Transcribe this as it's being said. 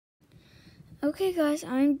Okay guys,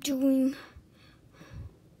 I'm doing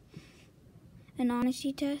an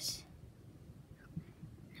honesty test.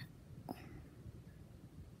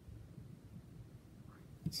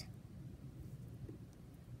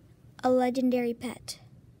 A legendary pet.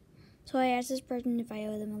 So I asked this person if I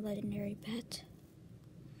owe them a legendary pet.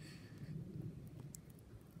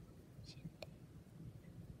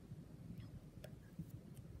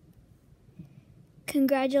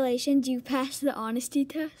 Congratulations, you passed the honesty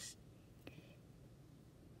test.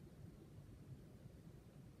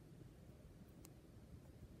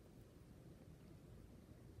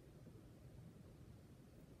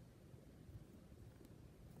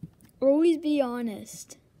 Always be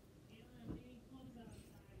honest.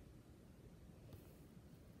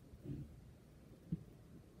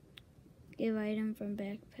 Give item from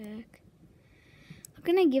backpack. What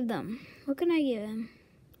can I give them? What can I give him?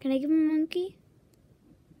 Can I give him a monkey?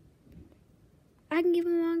 I can give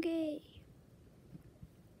him a monkey.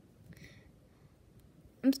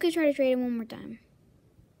 I'm just gonna try to trade him one more time.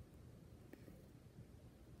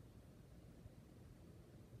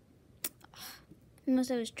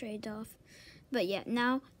 Unless I was traded off. But yeah,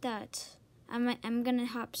 now that I'm gonna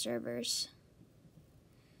hop servers.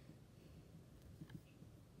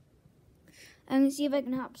 I'm gonna see if I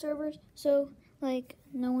can hop servers so like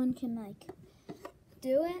no one can like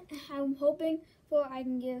do it. I'm hoping for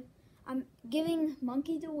I'm giving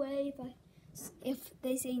monkeys away if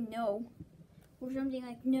they say no or something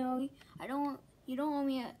like no, you don't owe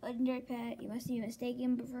me a legendary pet, you must be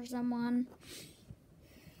mistaken for someone.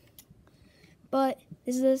 But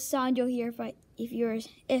this is the sound you'll hear if I hear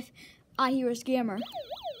a scammer.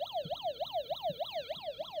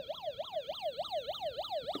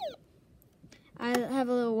 I have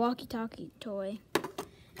a little walkie-talkie toy.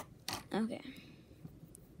 Okay.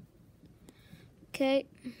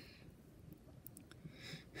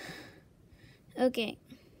 Okay.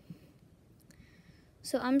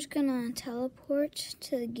 So I'm just gonna teleport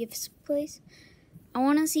to the gifts place. I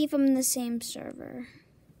wanna see if I'm in the same server.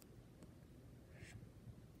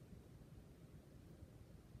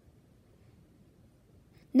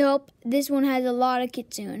 Nope, this one has a lot of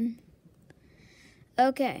kitsune.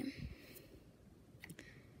 Okay.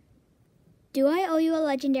 Do I owe you a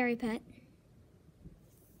legendary pet?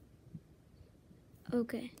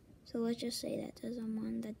 Okay, so let's just say that to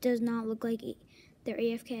someone that does not look like they're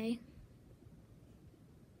AFK.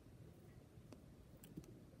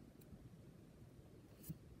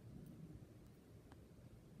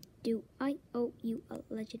 Do I owe you a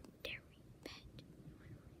legendary pet?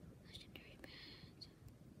 Legendary pet.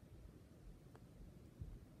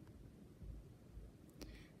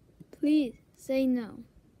 Please say no.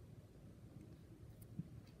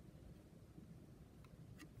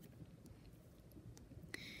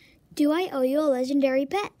 Do I owe you a legendary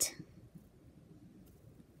pet?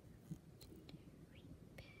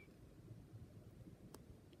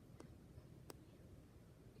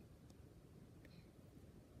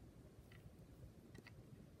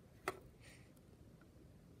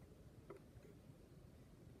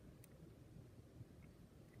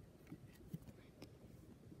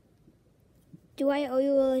 Do I owe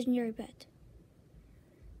you a legendary pet?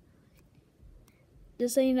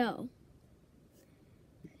 Just say no.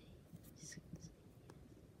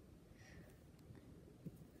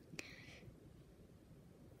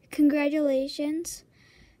 Congratulations.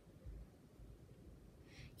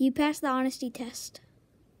 You passed the honesty test.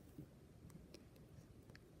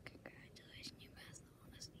 Congratulations, you passed the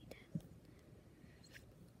honesty test.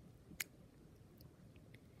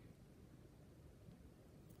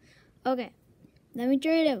 Okay, let me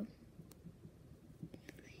trade him.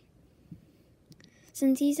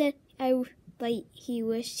 Since he said he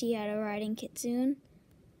wished he had a riding kitsune,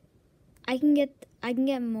 I can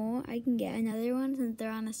get more. I can get another one since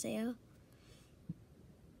they're on a sale.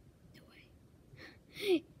 No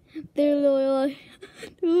way. They're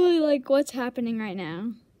literally like, what's happening right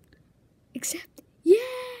now? Except, yeah.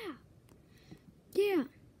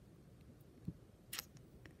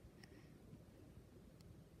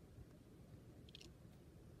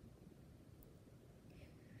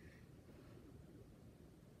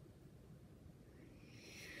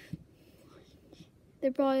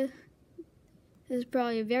 This is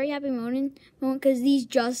probably a very happy moment because these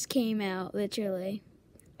just came out, literally.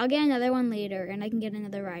 I'll get another one later, and I can get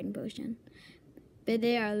another riding potion. But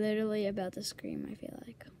they are literally about to scream, I feel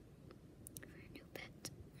like. For a new pet.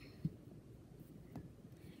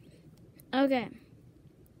 Okay.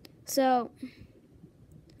 So,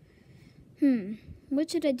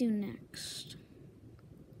 what should I do next?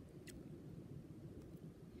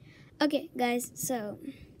 Okay, guys, so,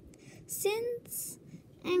 since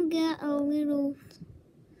I got I'm a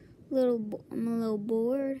little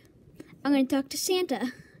bored. I'm gonna talk to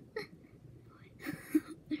Santa.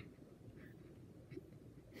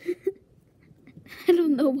 I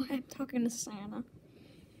don't know why I'm talking to Santa.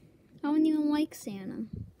 I don't even like Santa.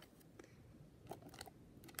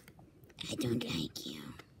 I don't like you.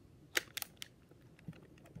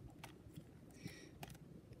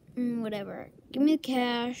 Whatever. Give me the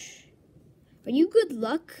cash. Are you good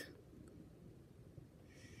luck?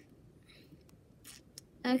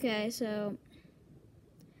 Okay, so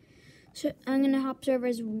I'm gonna hop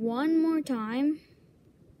servers one more time.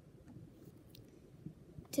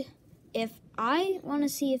 If I want to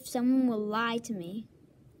see if someone will lie to me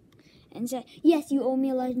and say, yes, you owe me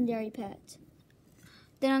a legendary pet,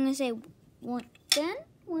 then I'm gonna say, then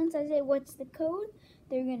once I say what's the code,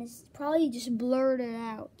 they're gonna probably just blurt it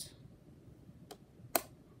out.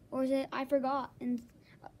 Or say, I forgot. And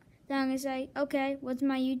then I'm gonna say, okay, what's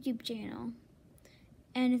my YouTube channel?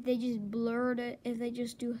 And if they just blurt it, if they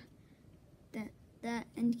just do that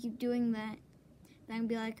and keep doing that, then I'm gonna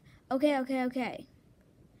be like, okay.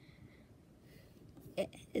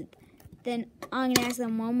 Then I'm gonna ask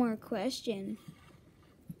them one more question.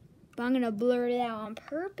 But I'm gonna blurt it out on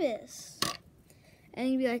purpose. And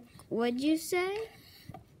you'd be like, what'd you say?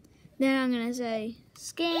 Then I'm gonna say,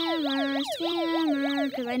 scammer,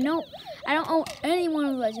 because I don't owe anyone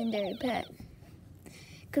a legendary pet.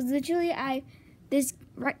 Because literally,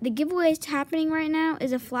 the giveaway is happening right now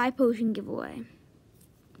is a fly potion giveaway.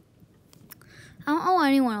 I don't owe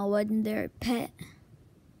anyone a legendary pet.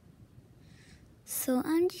 So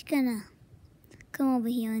I'm just gonna come over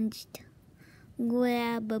here and just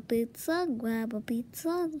grab a pizza,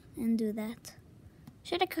 and do that.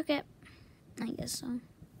 Should I cook it? I guess so.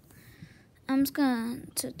 I'm just gonna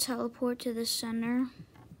teleport to the center.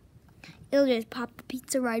 It'll just pop the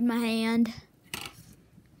pizza right in my hand.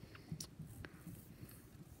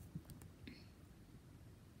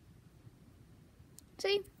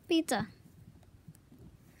 See? Pizza.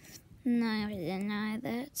 No, I didn't know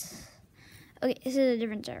that. Okay, this is a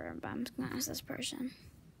different server, but I'm just gonna ask this person.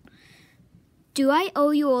 Do I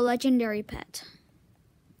owe you a legendary pet?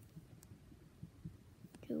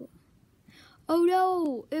 Oh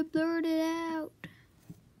no, it blurted out.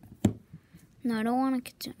 No, I don't want to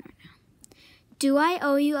continue right now. Do I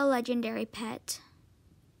owe you a legendary pet?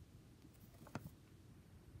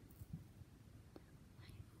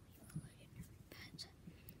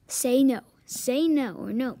 Say no. Say no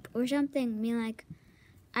or nope or something. I mean, like,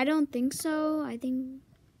 I don't think so. I think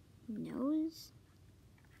knows.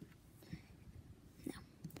 No.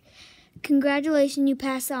 Congratulations, you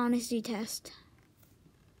passed the honesty test.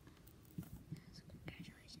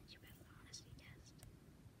 Congratulations, you passed the honesty test.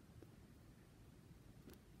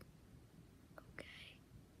 Okay.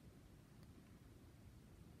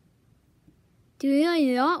 Do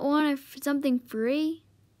you not want something free?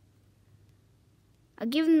 I'll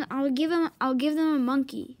give them a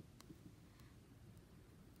monkey.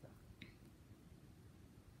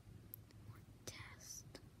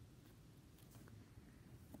 Test.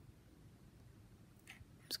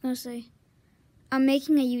 I'm just gonna say, I'm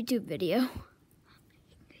making a YouTube video.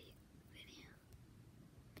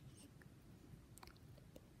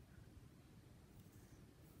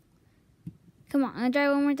 Come on, I'm gonna try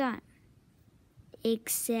one more time.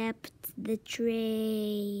 Accept the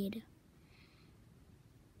trade.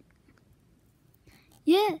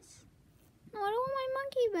 Yes. No, I don't want my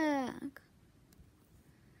monkey back.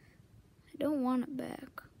 I don't want it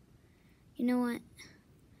back. You know what?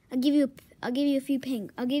 I'll give you a few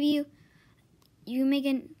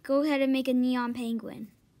go ahead and make a neon penguin.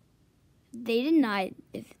 They do not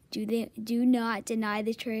deny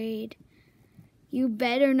the trade. You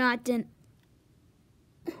better not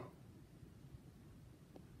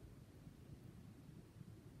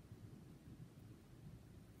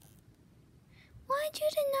Why'd you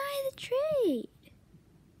deny the trade?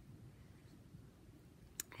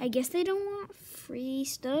 I guess they don't want free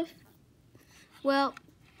stuff. Well,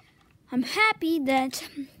 I'm happy that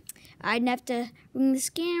I didn't have to ring the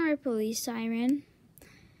scammer police siren.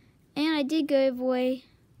 And I did give away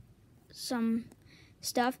some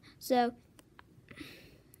stuff. So,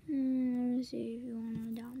 let me see if you want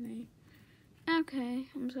to adopt me. Okay,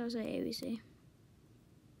 I'm just going to say ABC.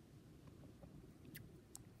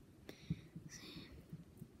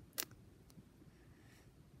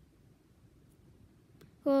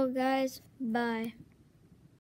 Well, guys, bye.